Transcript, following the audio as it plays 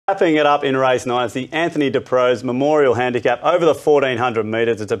Wrapping it up in race 9 is the Anthony DIPROSE Memorial Handicap over the 1400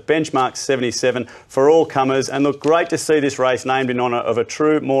 metres. It's a benchmark 77 for all comers, and look, great to see this race named in honour of a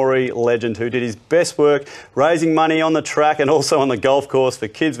true Moree legend who did his best work raising money on the track and also on the golf course for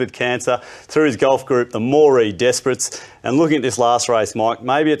kids with cancer through his golf group, the Moree Desperates. And looking at this last race, Mike,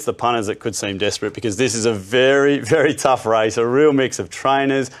 maybe it's the punters that could seem desperate, because this is a very, very tough race, a real mix of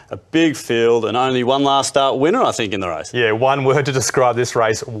trainers, a big field, and only one last start winner, I think, in the race. Yeah, one word to describe this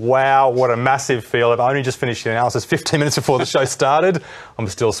race. Wow, what a massive field. I've only just finished the analysis 15 minutes before the show started. I'm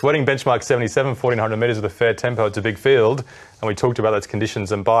still sweating. Benchmark 77, 1400 metres with a fair tempo. It's a big field, and we talked about those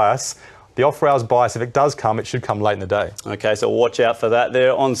conditions and bias. The off-rails bias, if it does come, it should come late in the day. OK, so watch out for that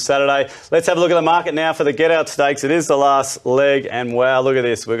there on Saturday. Let's have a look at the market now for the Get-Out Stakes. It is the last leg, and wow, look at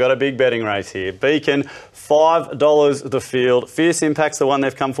this. We've got a big betting race here. Beacon, $5 the field. Fierce Impact's the one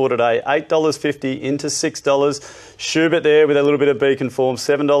they've come for today, $8.50 into $6. Schubert there with a little bit of Beacon form,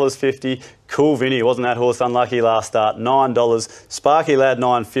 $7.50. Cool Vinny, wasn't that horse unlucky last start? $9. Sparky Lad,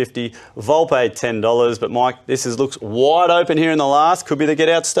 $9.50. Volpe, $10. But Mike, this looks wide open here in the last. Could be the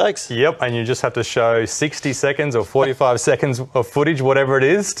Get-Out Stakes. Yep, and you just have to show 60 seconds or 45 seconds of footage, whatever it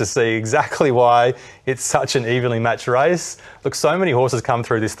is, to see exactly why it's such an evenly matched race. Look, so many horses come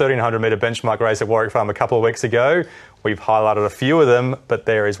through this 1300 metre benchmark race at Warwick Farm a couple of weeks ago. We've highlighted a few of them, but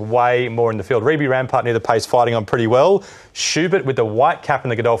there is way more in the field. Reby Rampart near the pace, fighting on pretty well. Schubert with the white cap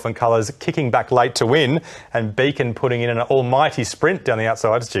and the Godolphin colours, kicking back late to win, and Beacon putting in an almighty sprint down the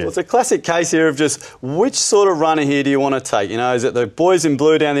outside. Well, it's a classic case here of just which sort of runner here do you want to take? You know, is it the boys in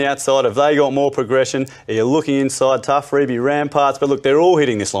blue down the outside? Have they got more progression? Are you looking inside tough? Reby Ramparts, but look, they're all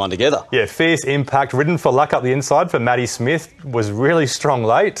hitting this line together. Yeah, Fierce Impact, ridden for luck up the inside for Matty Smith, was really strong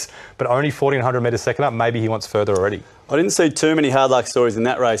late, but only 1400 metres second up. Maybe he wants further already. I didn't see too many hard luck stories in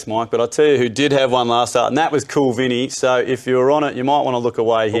that race, Mike, but I'll tell you who did have one last start, and that was Cool Vinny. So if you were on it, you might want to look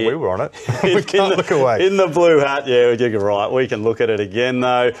away here. Well, we were on it. We can't look away. In the blue hat, yeah, you're right. We can look at it again,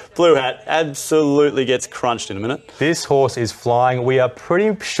 though. Blue hat absolutely gets crunched in a minute. This horse is flying. We are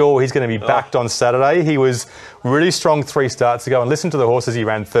pretty sure he's going to be backed on Saturday. He was really strong 3 starts ago, and listen to the horses he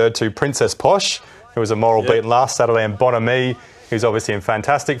ran third to. Princess Posh, who was a moral beaten last Saturday, and Bonhomie, who's obviously in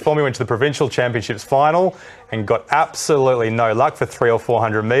fantastic form. He went to the Provincial Championships final and got absolutely no luck for 300 or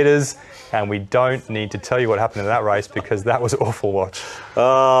 400 metres. And we don't need to tell you what happened in that race, because that was awful watch.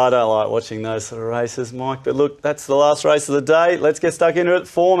 Oh, I don't like watching those sort of races, Mike. But look, that's the last race of the day. Let's get stuck into it.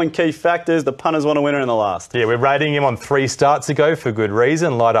 Form and key factors. The punters want a winner in the last. Yeah, we're rating him on 3 starts ago for good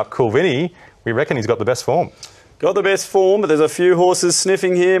reason. Light up Cool Vinny. We reckon he's got the best form. Got the best form, but there's a few horses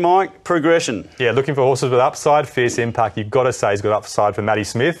sniffing here, Mike. Progression. Yeah, looking for horses with upside. Fierce Impact, you've got to say he's got upside for Matty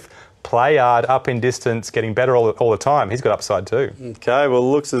Smith. Playard, up in distance, getting better all the time. He's got upside too. OK,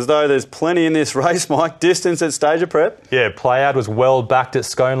 well, looks as though there's plenty in this race, Mike. Distance at stage of prep. Yeah, Playard was well backed at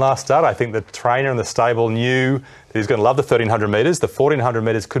Scone last start. I think the trainer and the stable knew that he's going to love the 1300 metres. The 1400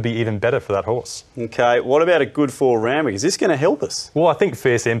 metres could be even better for that horse. OK, what about a good 4 Randwick? Is this going to help us? Well, I think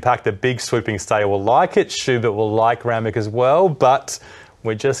Fierce Impact, the big swooping stay, will like it. Schubert will like Randwick as well, but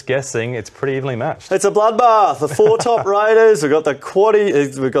we're just guessing it's pretty evenly matched. It's a bloodbath. The 4 top raiders. We've got the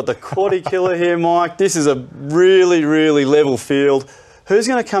quaddy killer here, Mike. This is a really, really level field. Who's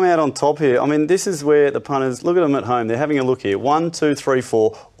going to come out on top here? I mean, this is where the punters, look at them at home. They're having a look here. 1, 2, 3,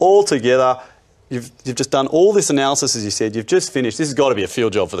 4, all together. You've just done all this analysis, as you said. You've just finished. This has got to be a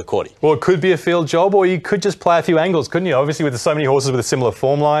field job for the quaddy. Well, it could be a field job, or you could just play a few angles, couldn't you? Obviously, with so many horses with similar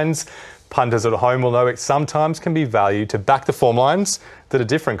form lines, punters at home will know it sometimes can be value to back the form lines that are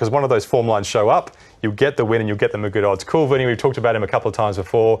different, because one of those form lines show up, you'll get the win and you'll get them at good odds. Cool Vinny, we've talked about him a couple of times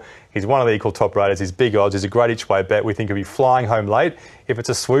before. He's one of the equal top raters. He's big odds. He's a great each way bet. We think he'll be flying home late. If it's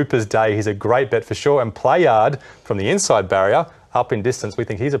a swooper's day, he's a great bet for sure. And Playard from the inside barrier, up in distance, we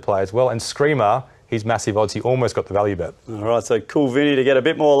think he's a play as well. And Screamer, he's massive odds. He almost got the value bet. All right, so Cool Vinny to get a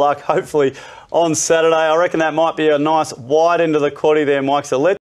bit more luck, hopefully, on Saturday. I reckon that might be a nice wide end of the quaddy there, Mike. So let's